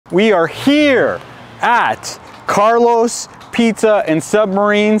We are here at Carlo's Pizza and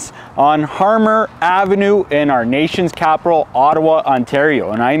Submarines on Harmer Avenue in our nation's capital, Ottawa,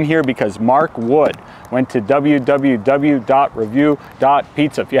 Ontario. And I'm here because Mark Wood went to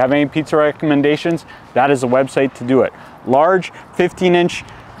www.review.pizza. If you have any pizza recommendations, that is the website to do it. Large 15-inch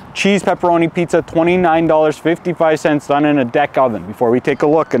cheese pepperoni pizza, $29.55, done in a deck oven. Before we take a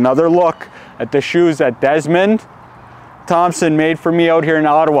look, another look at the shoes that Desmond Thompson made for me out here in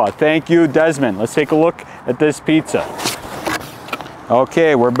Ottawa. Thank you, Desmond. Let's take a look at this pizza.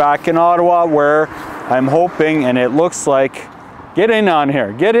 Okay, we're back in Ottawa where I'm hoping, and it looks like, get in on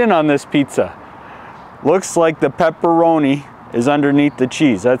here, get in on this pizza. Looks like the pepperoni is underneath the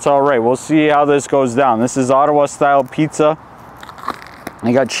cheese. That's all right. We'll see how this goes down. This is Ottawa style pizza.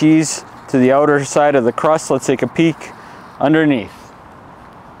 I got cheese to the outer side of the crust. Let's take a peek underneath.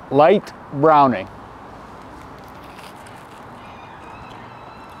 Light browning.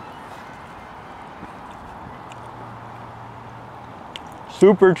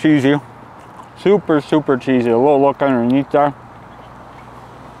 Super cheesy. Super cheesy. A little look underneath there.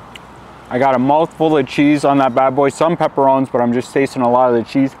 I got a mouthful of cheese on that bad boy. Some pepperonis, but I'm just tasting a lot of the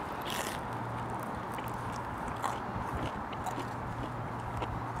cheese.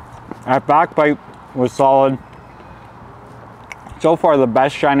 That back bite was solid. So far, the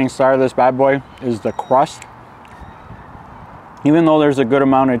best shining star of this bad boy is the crust. Even though there's a good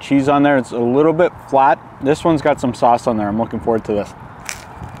amount of cheese on there, it's a little bit flat. This one's got some sauce on there. I'm looking forward to this.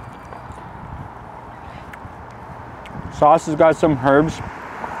 Sauce has got some herbs.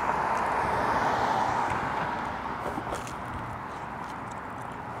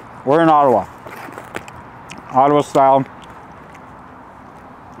 We're in Ottawa. Ottawa style.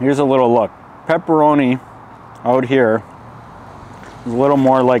 Here's a little look. Pepperoni out here is a little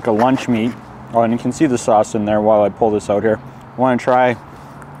more like a lunch meat. Oh, and you can see the sauce in there while I pull this out here. I want to try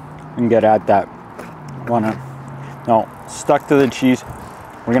and get at that. No, stuck to the cheese.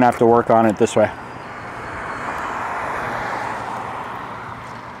 We're gonna have to work on it this way.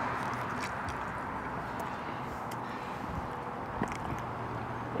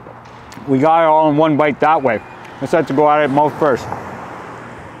 We got it all in one bite that way. Let's have to go at it mouth first.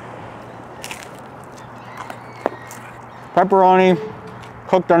 Pepperoni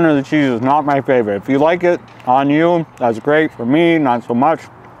cooked under the cheese is not my favorite. If you like it, on you, that's great. For me, not so much.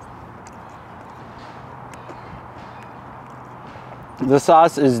 The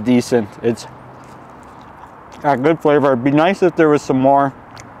sauce is decent. It's got good flavor. It'd be nice if there was some more,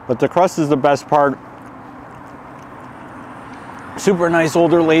 but the crust is the best part. Super nice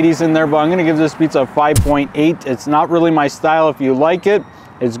older ladies in there, but I'm gonna give this pizza a 5.8. It's not really my style. If you like it,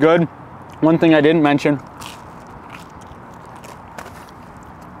 it's good. One thing I didn't mention,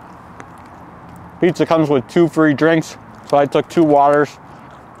 pizza comes with 2 free drinks, so I took 2 waters.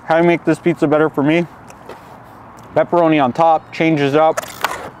 How do I make this pizza better for me? Pepperoni on top, changes up.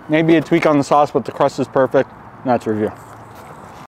 Maybe a tweak on the sauce, but the crust is perfect. That's review.